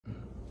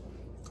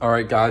All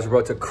right, guys, we're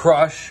about to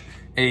crush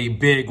a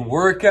big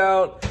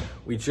workout.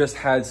 We just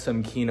had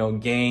some Kino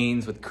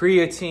Gains with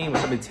creatine,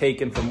 which I've been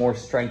taking for more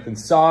strength and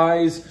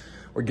size.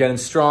 We're getting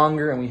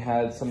stronger, and we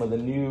had some of the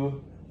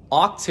new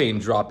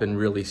octane drop in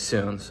really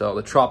soon. So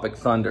the Tropic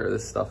Thunder,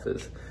 this stuff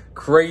is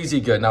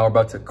crazy good. Now we're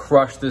about to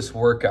crush this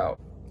workout.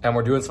 And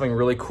we're doing something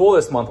really cool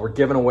this month. We're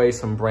giving away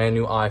some brand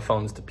new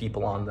iPhones to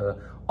people on the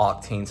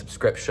Octane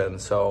subscription.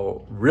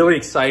 So really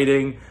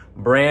exciting,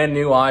 brand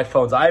new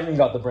iPhones. I haven't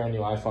got the brand new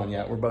iPhone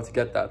yet. We're about to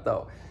get that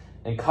though.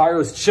 And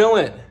Cairo's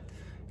chilling.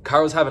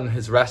 Cairo's having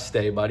his rest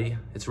day, buddy.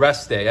 It's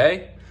rest day,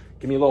 eh?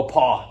 Give me a little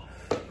paw.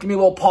 Give me a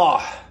little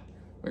paw.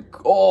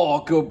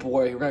 Oh, good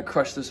boy. We're gonna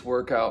crush this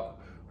workout.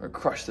 We're gonna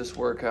crush this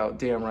workout.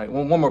 Damn right.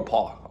 One more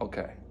paw.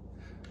 Okay.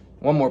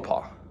 One more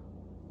paw.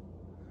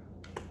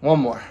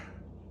 One more.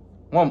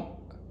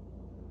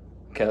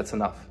 Okay, that's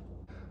enough.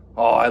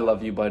 Oh, I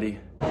love you, buddy.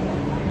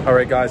 All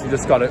right, guys, we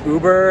just got an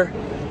Uber.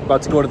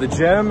 About to go to the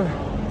gym.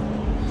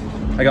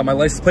 I got my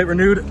license plate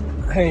renewed.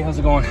 Hey, how's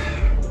it going?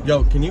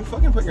 Yo, can you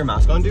fucking put your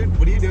mask on, dude?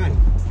 What are you doing?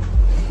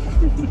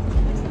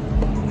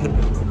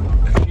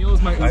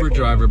 Neil's my Uber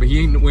driver, but he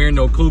ain't wearing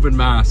no COVID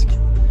mask.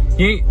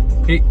 Hey,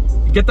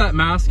 get that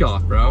mask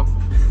off, bro.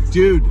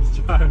 Dude,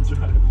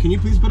 can you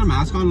please put a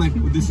mask on? Like,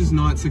 this is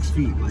not 6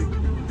 feet. Like,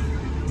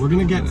 we're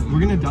gonna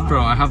die.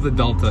 Bro, I have the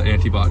Delta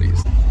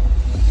antibodies.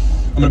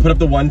 I'm gonna put up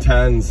the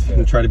 110s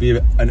and try to be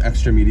an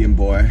extra medium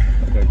boy.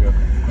 Okay, good.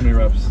 How many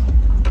reps?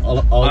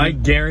 I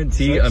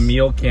guarantee 6.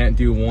 Emil can't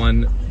do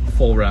one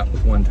full rep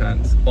with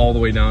 110s all the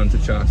way down to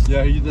chest.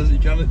 Yeah, he does. He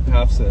kind of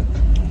halves it.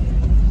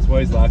 That's why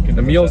he's lacking.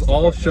 Emil's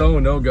all show,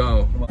 no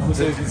go. Who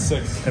says he's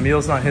 6?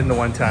 Emil's not hitting the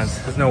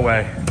 110s. There's no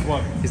way.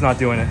 What? He's not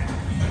doing it.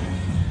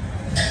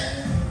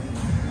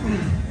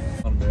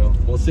 Unreal.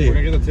 We'll see. We're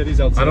gonna get the titties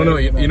out today. I don't know.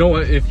 You know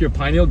what? If your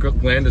pineal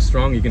gland is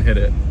strong, you can hit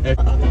it.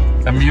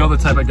 Emil, the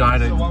type of guy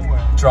to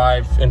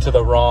drive into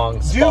the wrong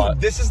spot.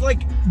 Dude, this is like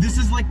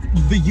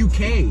the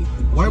UK.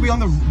 Why are we on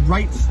the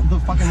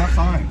fucking left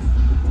side?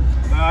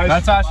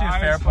 That's actually a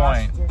fair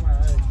point.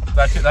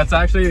 That's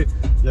actually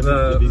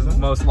the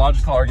most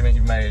logical argument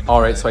you've made.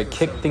 All right, so I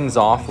kicked things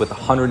off with a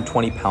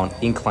 120-pound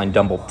incline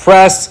dumbbell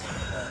press.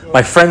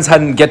 My friends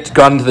hadn't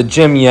gotten to the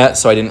gym yet,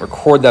 so I didn't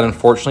record that,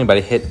 unfortunately, but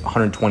I hit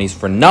 120s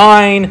for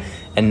 9,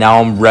 and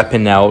now I'm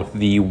repping out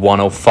the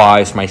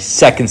 105s for my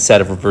second set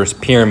of reverse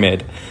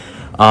pyramid.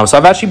 So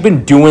I've actually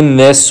been doing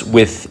this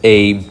with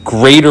a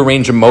greater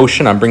range of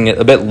motion. I'm bringing it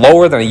a bit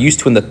lower than I used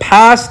to in the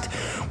past,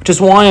 which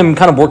is why I'm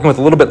kind of working with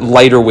a little bit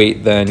lighter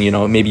weight than, you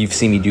know, maybe you've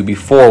seen me do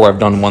before, where I've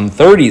done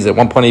 130s. At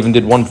one point I even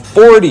did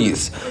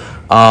 140s.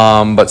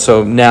 But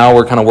so now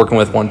we're kind of working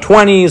with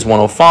 120s,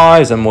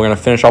 105s, and we're going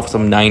to finish off with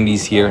some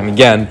 90s here. And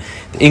again,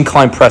 the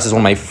incline press is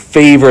one of my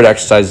favorite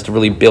exercises to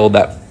really build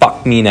that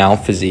fuck me now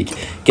physique.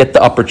 Get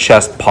the upper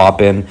chest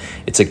popping.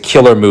 It's a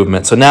killer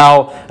movement. So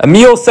now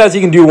Emil says he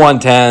can do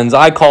 110s.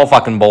 I call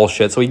fucking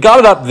bullshit. So he got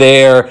it up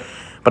there,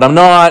 but I'm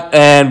not,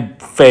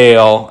 and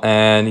fail.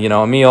 And, you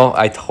know, Emil,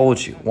 I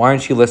told you. Why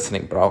aren't you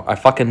listening, bro? I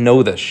fucking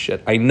know this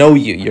shit. I know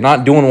you. You're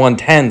not doing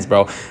 110s,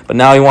 bro. But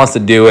now he wants to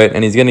do it,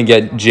 and he's going to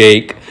get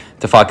Jake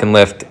to fucking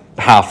lift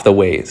half the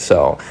weight.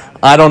 So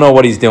I don't know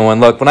what he's doing.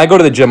 Look, when I go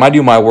to the gym, I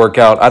do my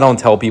workout. I don't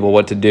tell people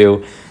what to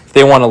do. If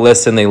they want to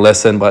listen, they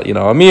listen. But, you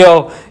know,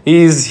 Emil,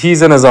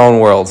 he's in his own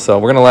world. So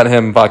we're going to let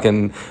him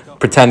fucking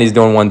pretend he's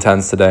doing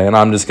 110s today. And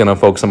I'm just going to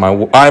focus on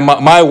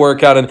my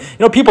workout. And, you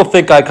know, people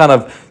think I kind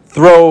of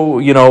throw,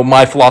 you know,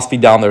 my philosophy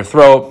down their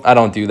throat. I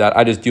don't do that.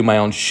 I just do my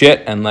own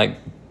shit, and like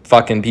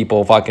fucking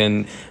people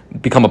fucking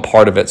become a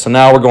part of it. So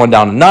now we're going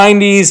down to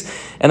 90s,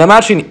 and I'm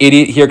actually an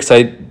idiot here because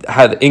I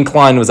had the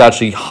incline was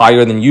actually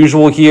higher than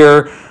usual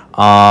here.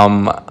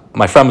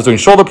 My friend was doing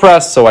shoulder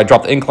press, so I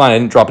dropped the incline. I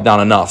didn't drop it down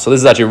enough. So this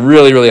is actually a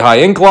really, really high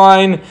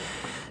incline.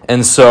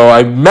 And so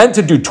I meant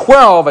to do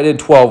 12. I did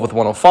 12 with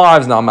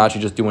 105s. Now I'm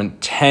actually just doing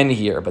 10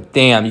 here. But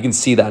damn, you can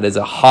see that is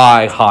a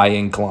high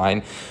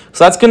incline.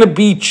 So that's going to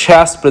be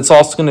chest, but it's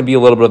also going to be a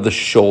little bit of the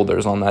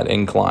shoulders on that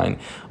incline.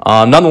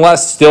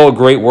 Nonetheless, still a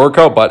great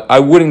workout, but I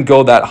wouldn't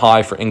go that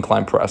high for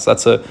incline press.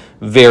 That's a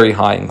very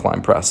high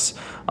incline press.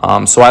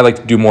 So I like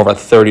to do more of a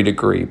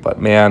 30-degree.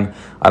 But man,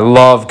 I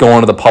love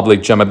going to the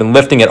public gym. I've been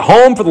lifting at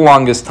home for the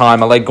longest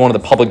time. I like going to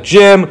the public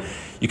gym.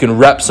 You can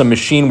rep some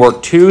machine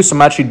work too. So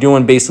I'm actually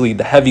doing basically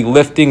the heavy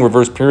lifting,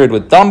 reverse period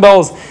with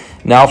dumbbells.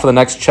 Now for the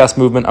next chest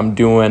movement, I'm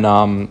doing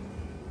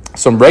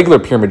some regular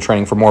pyramid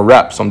training for more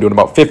reps. So I'm doing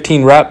about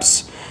 15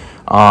 reps,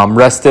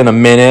 resting a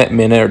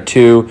minute or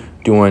two,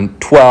 doing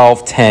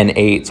 12, 10,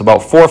 8. So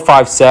about 4 or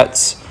 5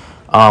 sets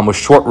with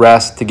short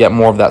rest to get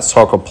more of that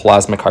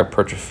sarcoplasmic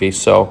hypertrophy.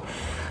 So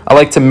I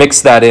like to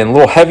mix that in. A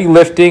little heavy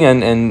lifting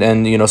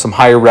and you know, some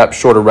higher reps,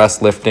 shorter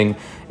rest lifting.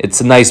 It's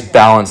a nice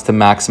balance to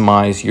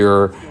maximize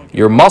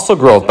your muscle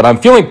growth. But I'm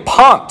feeling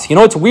pumped. You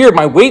know, it's weird.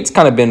 My weight's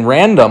kind of been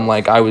random.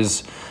 Like I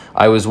was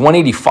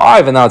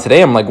 185, and now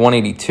today I'm like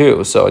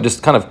 182. So I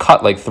just kind of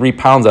cut like 3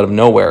 pounds out of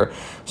nowhere.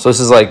 So this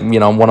is like, you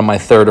know, one of my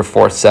 3rd or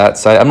 4th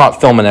sets. I'm not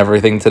filming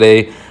everything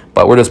today,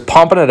 but we're just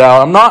pumping it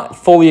out. I'm not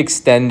fully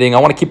extending. I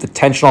want to keep the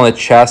tension on the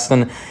chest,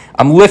 and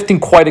I'm lifting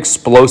quite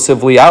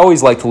explosively. I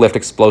always like to lift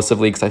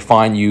explosively because I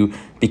find you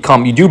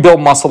do build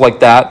muscle like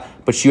that,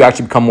 but you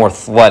actually become more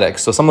athletic.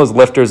 So some of those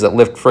lifters that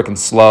lift freaking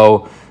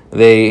slow,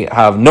 they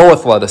have no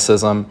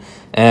athleticism.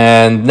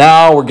 And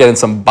now we're getting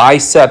some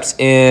biceps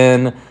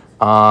in.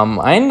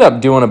 I ended up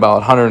doing about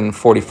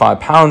 145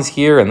 pounds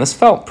here, and this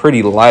felt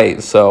pretty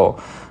light.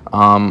 So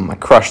I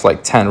crushed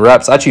like 10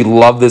 reps. I actually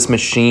love this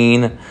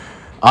machine.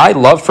 I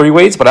love free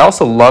weights, but I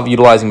also love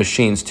utilizing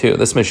machines too.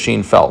 This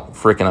machine felt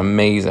freaking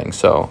amazing.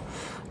 So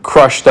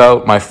crushed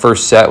out my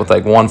first set with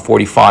like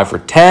 145 for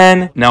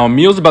 10. Now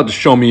Emil's about to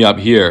show me up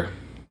here.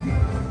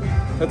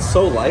 That's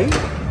so light.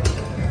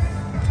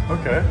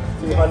 Okay.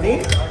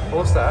 Honey?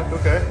 Full stack,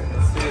 okay.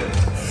 Let's see it.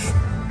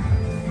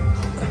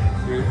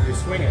 You're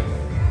swinging.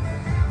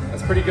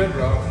 That's pretty good,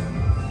 bro.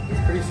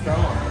 It's pretty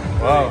strong.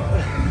 Wow.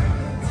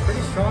 It's pretty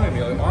strong,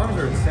 Emil. Your arms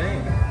are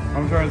insane.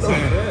 I'm trying to say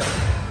it.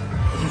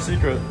 What's your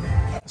secret?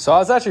 So I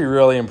was actually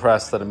really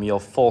impressed that Emil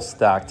full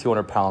stack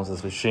 200 pounds of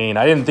this machine.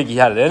 I didn't think he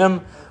had it in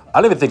him. I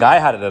didn't even think I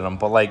had it in him,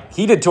 but like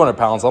he did 200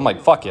 pounds. I'm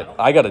like, fuck it.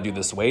 I got to do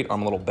this weight.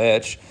 I'm a little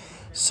bitch.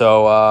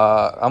 So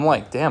I'm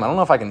like, damn, I don't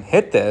know if I can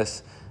hit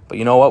this, but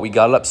you know what? We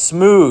got it up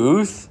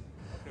smooth.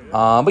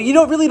 But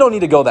you really don't need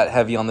to go that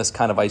heavy on this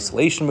kind of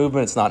isolation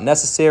movement. It's not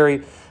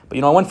necessary.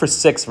 But I went for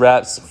 6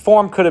 reps.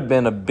 Form could have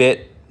been a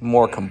bit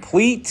more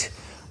complete,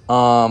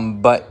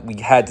 but we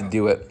had to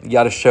do it. You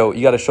got to show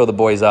the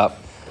boys up.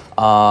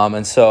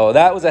 And so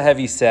that was a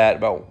heavy set,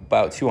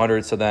 about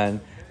 200. So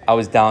then I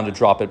was down to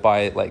drop it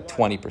by like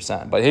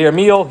 20%. But here,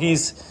 Emil,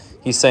 he's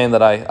saying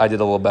that I did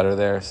a little better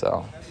there.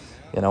 So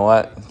you know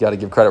what? You got to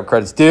give credit where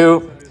credit's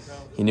due.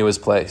 He knew his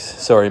place.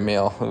 Sorry,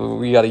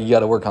 Emil. You got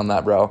to work on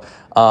that, bro.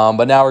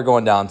 But now we're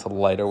going down to the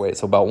lighter weight.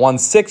 So about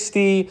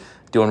 160,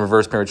 doing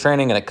reverse pyramid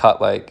training, and it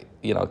cut like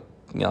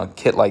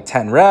hit like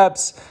 10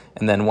 reps,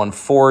 and then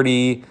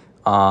 140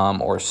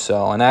 or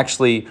so. And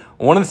actually,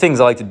 one of the things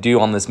I like to do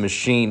on this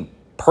machine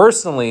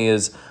personally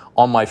is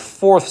on my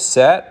 4th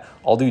set,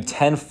 I'll do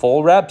 10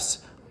 full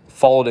reps,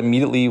 followed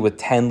immediately with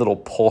 10 little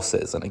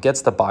pulses, and it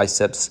gets the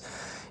biceps.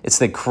 It's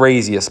the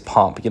craziest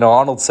pump.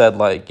 Arnold said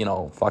like,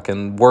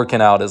 fucking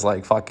working out is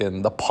like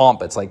fucking the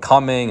pump. It's like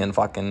coming, and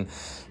fucking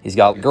he's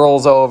got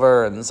girls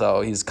over, and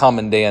so he's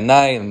coming day and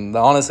night. And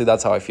honestly,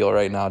 that's how I feel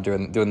right now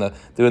doing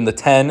the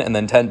 10 and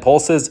then 10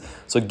 pulses.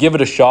 So give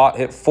it a shot.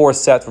 Hit 4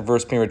 sets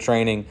reverse pyramid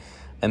training,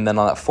 and then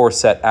on that 4th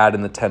set, add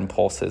in the 10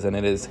 pulses, and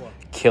it is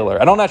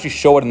killer. I don't actually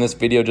show it in this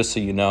video, just so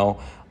you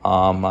know.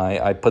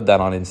 I put that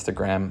on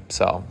Instagram,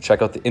 so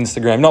check out the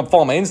Instagram. If you don't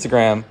follow my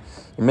Instagram,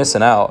 you're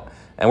missing out.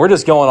 And we're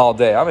just going all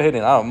day.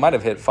 I might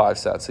have hit 5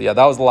 sets. So yeah,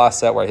 that was the last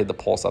set where I hit the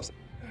pulse ups.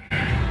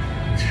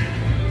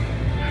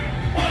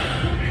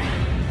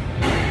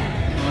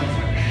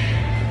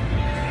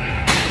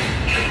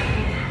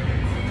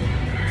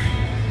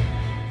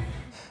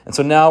 And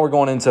so now we're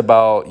going into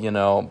about,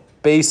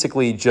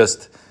 basically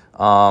just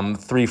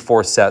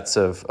 3-4 sets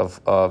of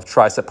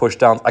tricep push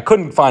downs. I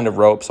couldn't find a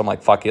rope, so I'm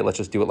like, fuck it, let's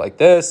just do it like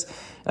this.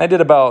 And I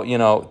did about,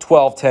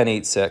 12, 10,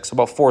 8, 6. So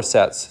about 4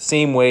 sets.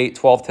 Same weight,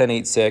 12, 10,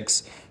 8,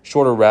 6.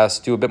 Shorter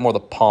rest, do a bit more of the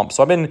pump.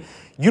 So I've been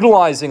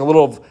utilizing a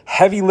little of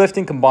heavy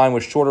lifting combined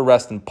with shorter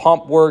rest and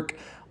pump work.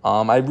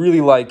 I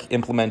really like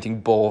implementing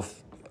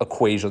both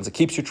equations. It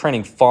keeps your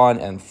training fun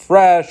and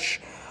fresh.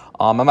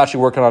 I'm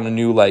actually working on a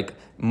new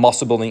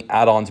muscle building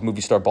add-on to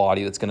Movie Star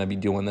Body that's going to be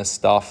doing this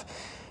stuff.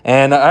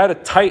 And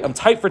I'm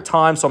tight for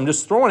time, so I'm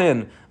just throwing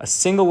in a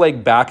single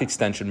leg back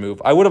extension move.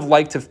 I would have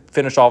liked to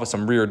finish off with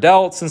some rear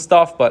delts and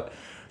stuff, but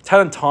tight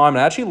on time.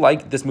 And I actually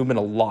like this movement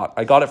a lot.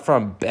 I got it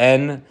from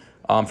Ben.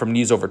 From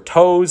knees over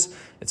toes.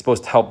 It's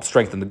supposed to help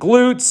strengthen the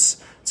glutes.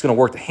 It's going to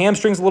work the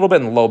hamstrings a little bit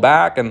and the low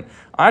back. And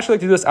I actually like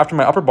to do this after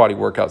my upper body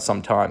workout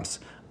sometimes,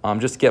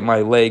 just to get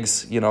my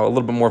legs, a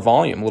little bit more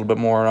volume, a little bit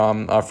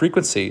more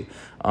frequency.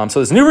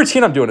 So this new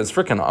routine I'm doing is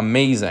freaking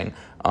amazing,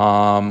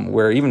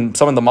 where even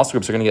some of the muscle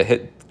groups are going to get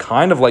hit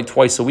kind of like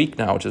twice a week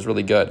now, which is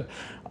really good.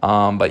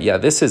 But yeah,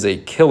 this is a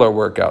killer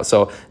workout.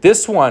 So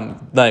this one,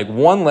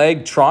 one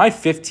leg, try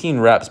 15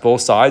 reps,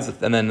 both sides,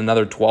 and then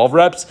another 12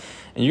 reps.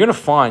 And you're going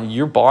to find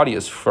your body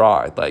is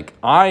fried.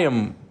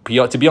 To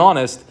be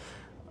honest,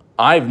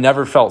 I've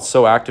never felt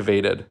so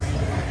activated.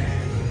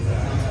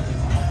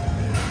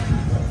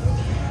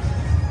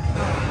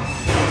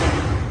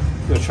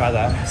 Go try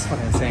that. It's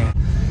fucking insane.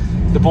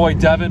 The boy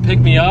Devin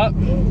picked me up.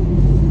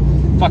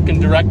 Fucking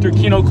director,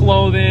 Kino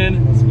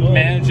Clothing,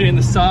 managing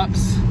the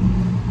sups.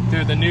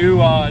 Dude, the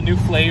new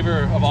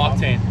flavor of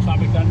Octane.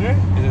 Tropic Thunder?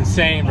 It's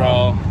insane,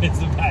 bro. It's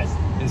the best.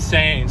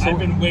 Insane. So I've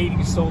been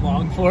waiting so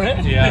long for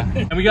it. Yeah.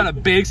 And we got a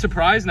big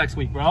surprise next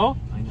week, bro.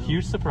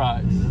 Huge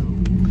surprise.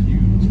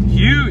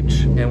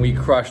 Huge. And we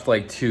crushed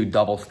 2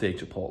 double steak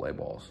Chipotle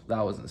bowls.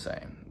 That was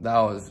insane. That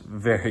was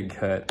very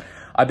good.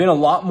 I've been a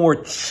lot more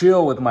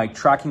chill with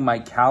tracking my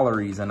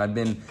calories, and I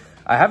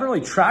haven't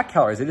really tracked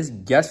calories. I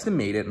just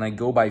guesstimate it, and I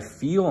go by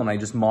feel, and I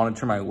just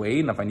monitor my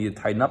weight, and if I need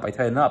to tighten up, I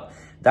tighten up.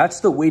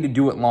 That's the way to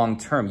do it long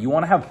term. You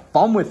want to have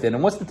fun with it.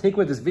 And what's the takeaway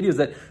with this video is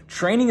that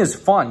training is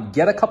fun.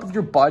 Get a couple of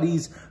your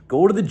buddies,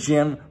 go to the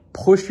gym,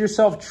 push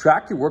yourself,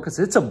 track your workouts.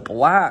 It's a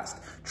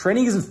blast.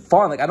 training isn't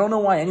fun. Like, I don't know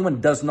why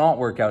anyone does not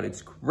work out.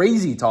 It's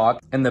crazy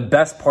talk. And the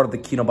best part of the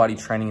Kinobody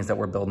training is that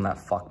we're building that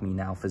fuck me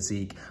now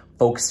physique,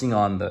 focusing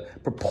on the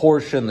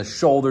proportion, the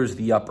shoulders,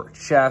 the upper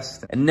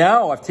chest. And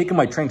now I've taken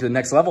my training to the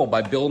next level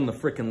by building the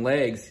freaking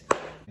legs,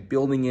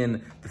 building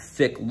in the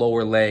thick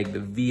lower leg, the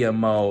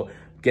VMO,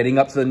 getting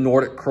up to the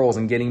Nordic curls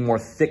and getting more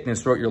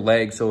thickness throughout your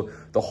legs. So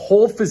the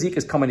whole physique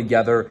is coming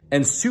together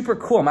and super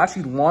cool. I'm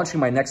actually launching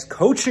my next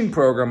coaching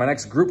program, my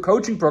next group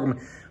coaching program,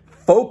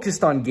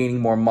 focused on gaining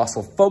more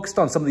muscle, focused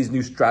on some of these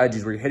new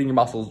strategies where you're hitting your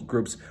muscle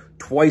groups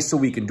twice a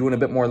week and doing a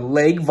bit more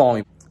leg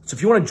volume. So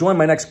if you want to join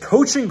my next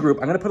coaching group,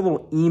 I'm going to put a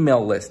little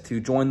email list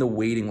to join the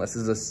waiting list.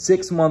 This is a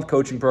 6-month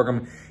coaching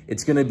program.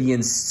 It's going to be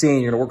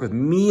insane. You're going to work with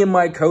me and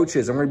my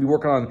coaches. I'm going to be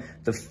working on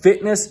the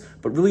fitness,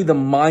 but really the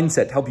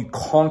mindset to help you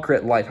conquer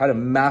at life, how to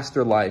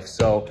master life.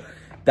 So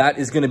that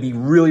is going to be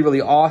really,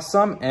 really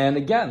awesome. And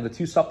again, the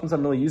 2 supplements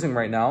I'm really using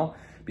right now,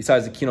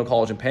 besides the Kino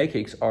Collagen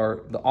Pancakes,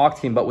 are the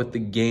Octane, but with the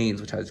Gains,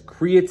 which has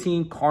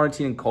creatine,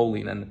 carnitine, and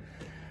choline. And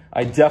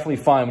I definitely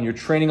find when you're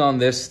training on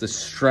this, the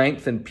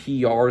strength and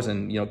PRs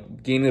and, you know,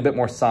 gaining a bit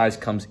more size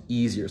comes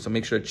easier. So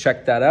make sure to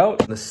check that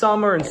out. In the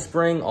summer and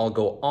spring, I'll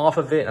go off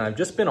of it. And I've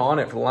just been on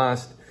it for the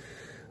last,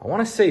 I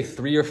want to say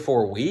 3 or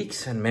 4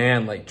 weeks. And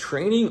man, like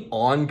training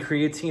on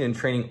creatine and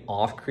training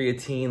off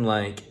creatine,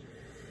 like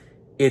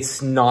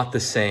it's not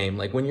the same.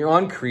 Like when you're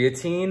on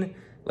creatine,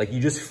 like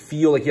you just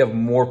feel like you have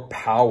more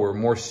power,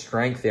 more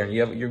strength there. And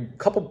you're a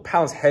couple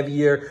pounds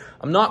heavier.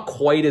 I'm not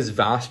quite as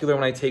vascular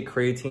when I take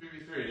creatine.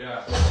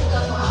 Yeah.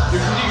 Can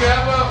you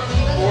grab a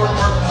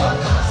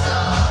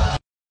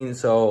 4 more?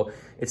 So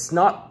it's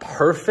not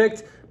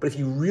perfect, but if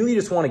you really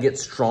just want to get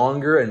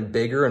stronger and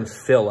bigger and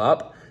fill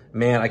up,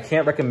 man, I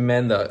can't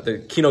recommend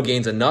the Kino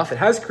Gains enough. It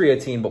has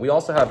creatine, but we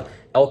also have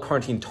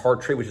L-carnitine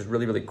tartrate, which is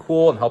really, really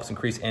cool and helps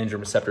increase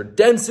androgen receptor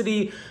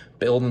density,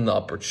 building the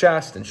upper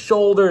chest and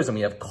shoulders. And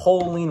we have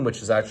choline,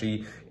 which is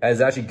actually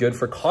good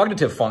for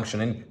cognitive function.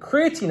 And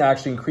creatine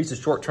actually increases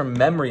short-term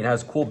memory and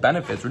has cool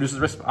benefits, reduces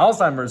risk of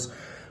Alzheimer's.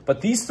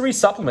 But these 3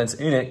 supplements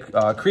in it,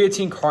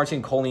 creatine,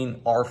 carnitine, choline,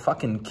 are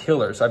fucking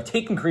killers. So I've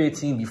taken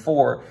creatine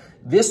before.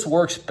 This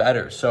works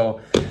better. So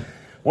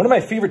one of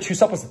my favorite 2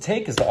 supplements to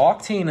take is the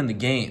Octane and the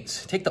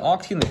Gains. Take the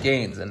Octane and the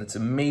Gains, and it's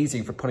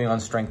amazing for putting on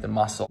strength and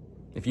muscle.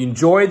 If you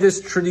enjoyed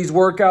these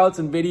workouts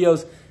and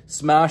videos,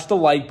 smash the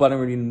like button.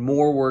 We're doing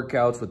more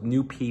workouts with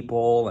new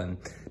people, and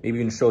maybe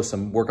even show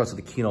some workouts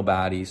with the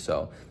Kinobody.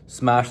 So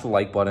smash the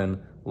like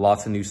button.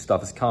 Lots of new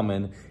stuff is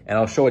coming. And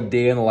I'll show a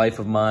day in the life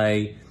of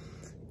my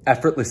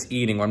effortless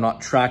eating where I'm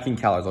not tracking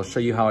calories. I'll show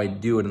you how I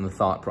do it in the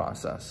thought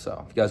process.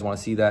 So if you guys want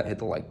to see that, hit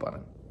the like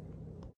button.